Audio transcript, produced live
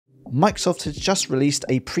Microsoft has just released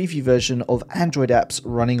a preview version of Android apps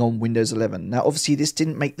running on Windows 11. Now, obviously, this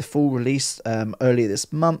didn't make the full release earlier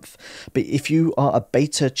this month, but if you are a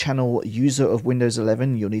beta channel user of Windows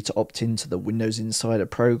 11, you'll need to opt into the Windows Insider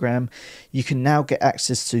program. You can now get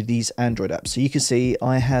access to these Android apps. So you can see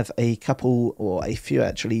I have a couple, or a few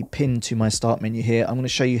actually, pinned to my start menu here. I'm going to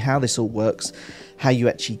show you how this all works, how you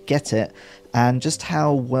actually get it, and just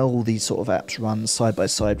how well these sort of apps run side by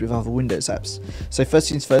side with other Windows apps. So first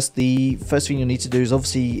things first, the first thing you'll need to do is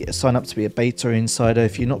obviously sign up to be a beta insider.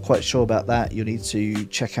 If you're not quite sure about that, you'll need to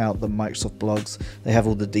check out the Microsoft blogs. They have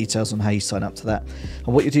all the details on how you sign up to that.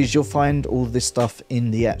 And what you do is you'll find all this stuff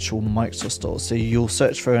in the actual Microsoft store. So you'll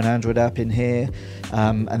search for an Android app in here,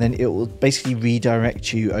 and then it will basically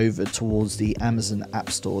redirect you over towards the Amazon App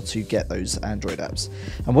Store to get those Android apps.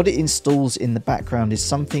 And what it installs in the background is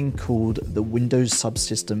something called the Windows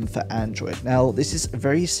subsystem for Android. Now, this is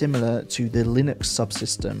very similar to the Linux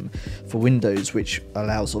subsystem for Windows, which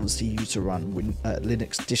allows obviously you to run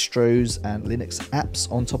Linux distros and Linux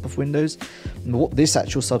apps on top of Windows. And what this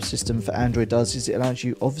actual subsystem for Android does is it allows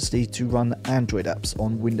you obviously to run Android apps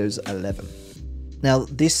on Windows 11. Now,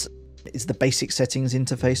 this is the basic settings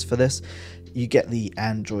interface for this. You get the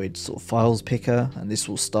Android sort of files picker, and this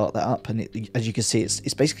will start that up, and as you can see,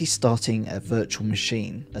 it's basically starting a virtual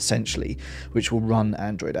machine essentially, which will run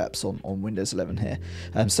Android apps on Windows 11 here.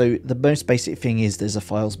 So the most basic thing is there's a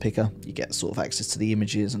files picker. You get sort of access to the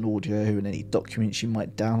images and audio and any documents you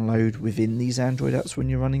might download within these Android apps when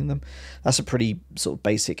you're running them. That's a pretty sort of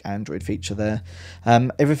basic Android feature there.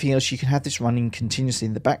 Everything else, you can have this running continuously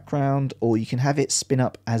in the background, or you can have it spin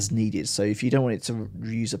up as needed. So if you don't want it to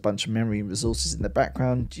use a bunch of memory and resources in the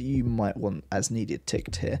background, you might want as needed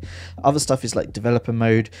ticked here. Other stuff is like developer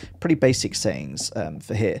mode, pretty basic settings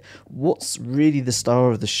for here. What's really the star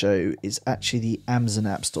of the show is actually the Amazon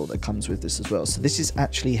App Store that comes with this as well. So this is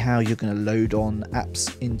actually how you're going to load on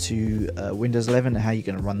apps into Windows 11 and how you're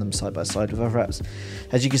going to run them side by side with other apps.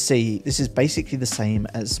 As you can see, this is basically the same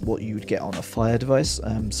as what you would get on a Fire device,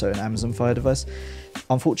 so an Amazon Fire device.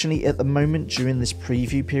 Unfortunately, at the moment during this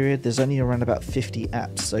preview period, there's only around about 50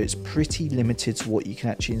 apps, so it's pretty limited to what you can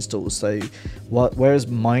actually install. So whereas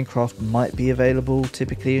Minecraft might be available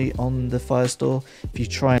typically on the Fire Store, if you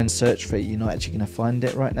try and search for it, you're not actually going to find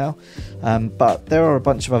it right now. But there are a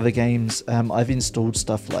bunch of other games. I've installed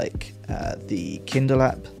stuff like the Kindle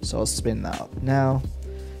app, so I'll spin that up now.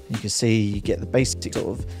 You can see you get the basic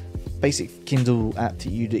sort of basic Kindle app that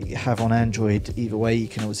you have on Android. Either way, you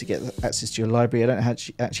can obviously get access to your library. I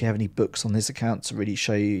don't actually have any books on this account to really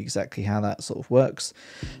show you exactly how that sort of works,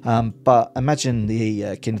 but imagine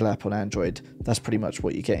the Kindle app on Android. That's pretty much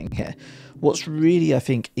what you're getting here. What's really, I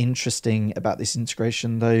think, interesting about this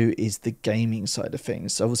integration though is the gaming side of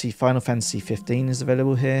things. So obviously Final Fantasy 15 is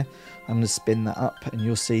available here. I'm going to spin that up and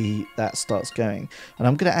you'll see that starts going, and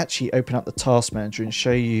I'm going to actually open up the task manager and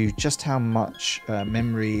show you just how much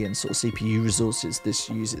memory and sort of CPU resources this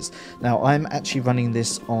uses. Now, I'm actually running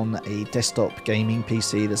this on a desktop gaming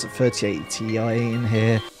PC. There's a 3080 Ti in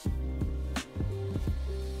here.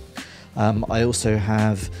 I also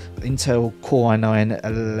have Intel Core i9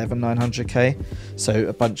 11900K, so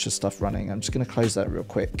a bunch of stuff running. I'm just going to close that real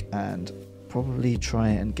quick and probably try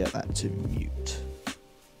and get that to mute.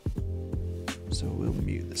 So we'll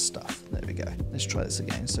mute this stuff. There we go. Let's try this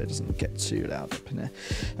again so it doesn't get too loud up in here.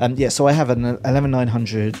 Yeah, so I have an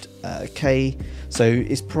 11900K, so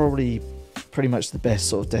it's probably pretty much the best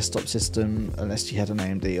sort of desktop system, unless you had an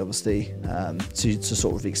AMD obviously, to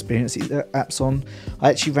sort of experience these apps on. I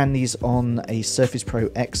actually ran these on a Surface Pro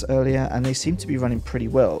X earlier and they seem to be running pretty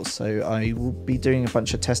well, so I will be doing a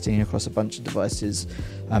bunch of testing across a bunch of devices,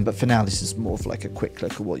 but for now this is more of like a quick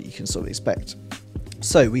look at what you can sort of expect.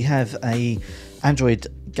 So we have a Android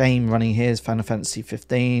game running here, is Final Fantasy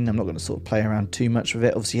 15. I'm not going to sort of play around too much with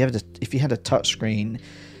it. Obviously if you had a touch screen,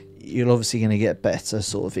 you're obviously going to get better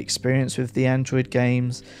sort of experience with the Android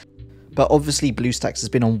games. But obviously BlueStacks has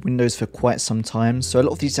been on Windows for quite some time, so a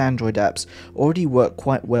lot of these Android apps already work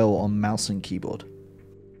quite well on mouse and keyboard.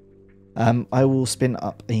 I will spin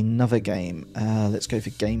up another game. Let's go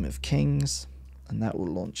for Game of Kings, and that will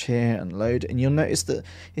launch here and load, and you'll notice that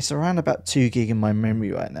it's around about 2 gig in my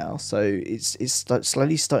memory right now, so it's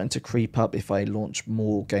slowly starting to creep up if I launch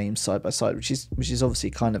more games side by side, which is obviously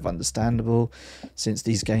kind of understandable, since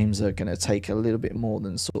these games are going to take a little bit more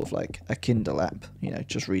than sort of like a Kindle app, you know,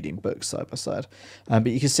 just reading books side by side. But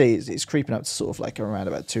you can see it's creeping up to sort of like around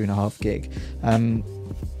about 2.5 gig.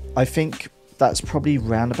 I think that's probably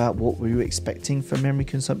round about what we were expecting for memory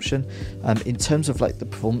consumption. In terms of like the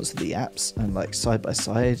performance of the apps and like side by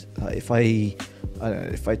side, if I I don't know,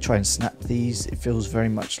 if I try and snap these, it feels very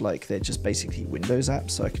much like they're just basically Windows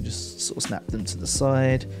apps, so I can just sort of snap them to the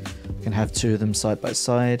side. I can have two of them side by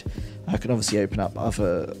side. I can obviously open up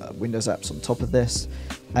other Windows apps on top of this,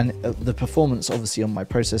 and the performance obviously on my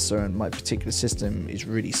processor and my particular system is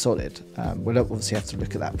really solid. We'll obviously have to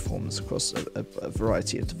look at that performance across a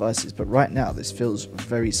variety of devices, but right now this feels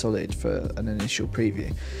very solid for an initial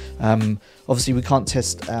preview. Obviously we can't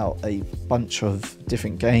test out a bunch of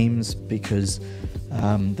different games because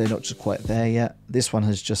they're not just quite there yet. This one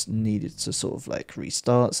has just needed to sort of like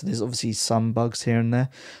restart, so there's obviously some bugs here and there.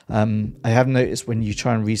 I have noticed when you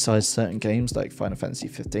try and resize certain games like Final Fantasy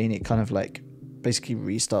 15, it kind of like basically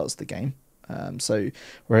restarts the game. So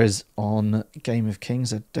whereas on Game of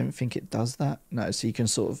Kings, I don't think it does that. No, so you can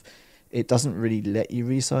sort of, it doesn't really let you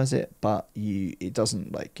resize it, but it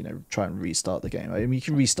doesn't like, you know, try and restart the game. I mean, you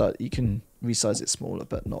can resize it smaller,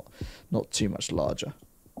 but not too much larger.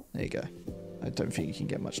 There you go. I don't think you can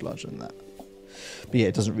get much larger than that. But yeah,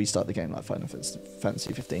 it doesn't restart the game like Final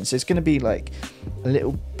Fantasy 15. So it's going to be like a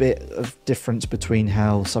little bit of difference between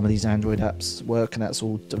how some of these Android apps work, and that's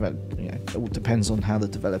all it all depends on how the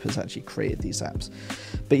developers actually created these apps.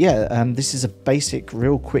 But yeah, this is a basic,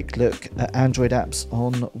 real quick look at Android apps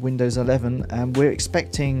on Windows 11, and we're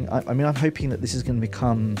expecting. I mean, I'm hoping that this is going to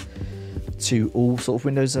become to all sort of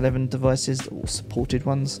Windows 11 devices, all supported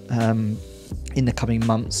ones. In the coming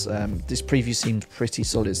months. This preview seems pretty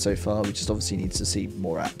solid so far. We just obviously need to see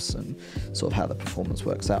more apps and sort of how the performance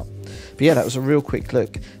works out. But yeah, that was a real quick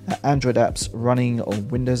look at Android apps running on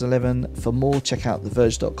Windows 11. For more, check out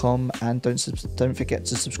theverge.com, and don't forget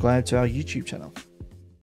to subscribe to our YouTube channel.